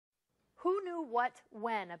Who knew what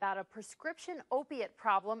when about a prescription opiate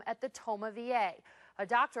problem at the Tomah VA? A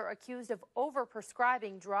doctor accused of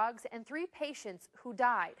overprescribing drugs and 3 patients who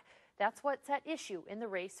died. That's what's at issue in the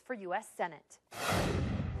race for U.S. Senate.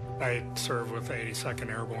 I served with the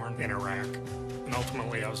 82nd Airborne in Iraq, and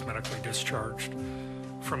ultimately I was medically discharged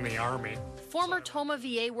from the Army. Former Tomah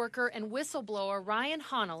VA worker and whistleblower Ryan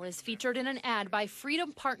Honnell is featured in an ad by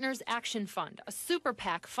Freedom Partners Action Fund, a super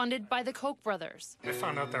PAC funded by the Koch brothers. I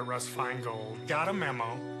found out that Russ Feingold got a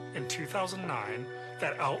memo in 2009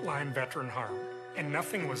 that outlined veteran harm, and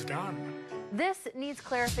nothing was done. This needs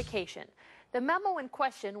clarification. The memo in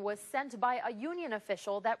question was sent by a union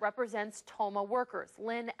official that represents Tomah workers,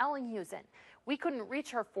 Lynn Ellinghusen. We couldn't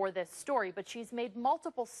reach her for this story, but she's made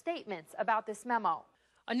multiple statements about this memo.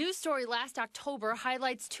 A news story last October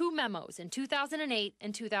highlights 2 memos in 2008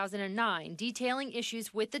 and 2009 detailing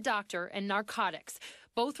issues with the doctor and narcotics.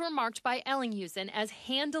 Both were marked by Ellinghusen as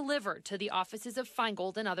hand-delivered to the offices of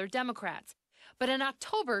Feingold and other Democrats. But in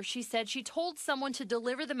October, she said she told someone to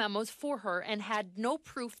deliver the memos for her and had no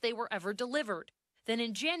proof they were ever delivered. Then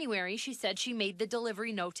in January, she said she made the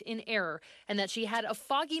delivery note in error and that she had a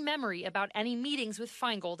foggy memory about any meetings with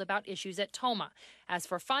Feingold about issues at Tomah. As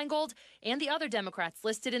for Feingold and the other Democrats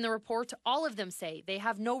listed in the report, all of them say they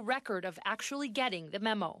have no record of actually getting the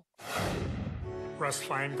memo. Russ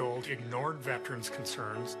Feingold ignored veterans'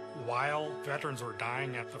 concerns while veterans were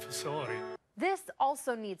dying at the facility. This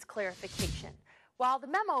also needs clarification. While the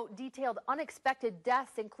memo detailed unexpected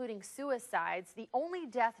deaths, including suicides, the only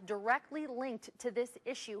death directly linked to this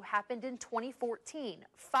issue happened in 2014,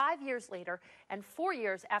 5 years later and 4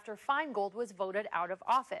 years after Feingold was voted out of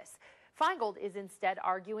office. Feingold is instead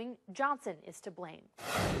arguing Johnson is to blame.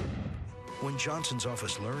 When Johnson's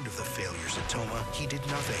office learned of the failures at Tomah, he did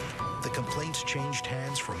nothing. The complaints changed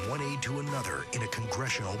hands from one aide to another in a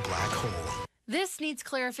congressional black hole. This needs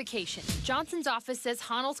clarification. Johnson's office says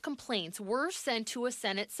Honnell's complaints were sent to a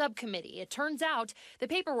Senate subcommittee. It turns out the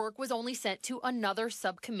paperwork was only sent to another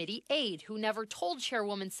subcommittee aide who never told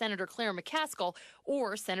Chairwoman Senator Claire McCaskill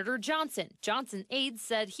or Senator Johnson. Johnson's aide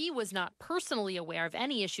said he was not personally aware of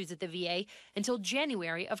any issues at the VA until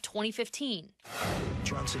January of 2015.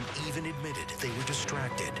 Johnson even admitted they were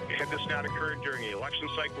distracted. Had this not occurred during the election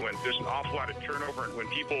cycle when there's an awful lot of turnover and when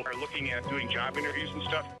people are looking at doing job interviews and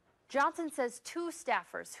stuff? Johnson says 2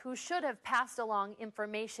 staffers who should have passed along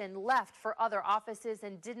information left for other offices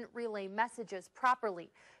and didn't relay messages properly.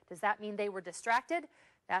 Does that mean they were distracted?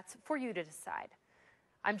 That's for you to decide.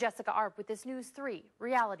 I'm Jessica Arp with this News 3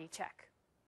 Reality Check.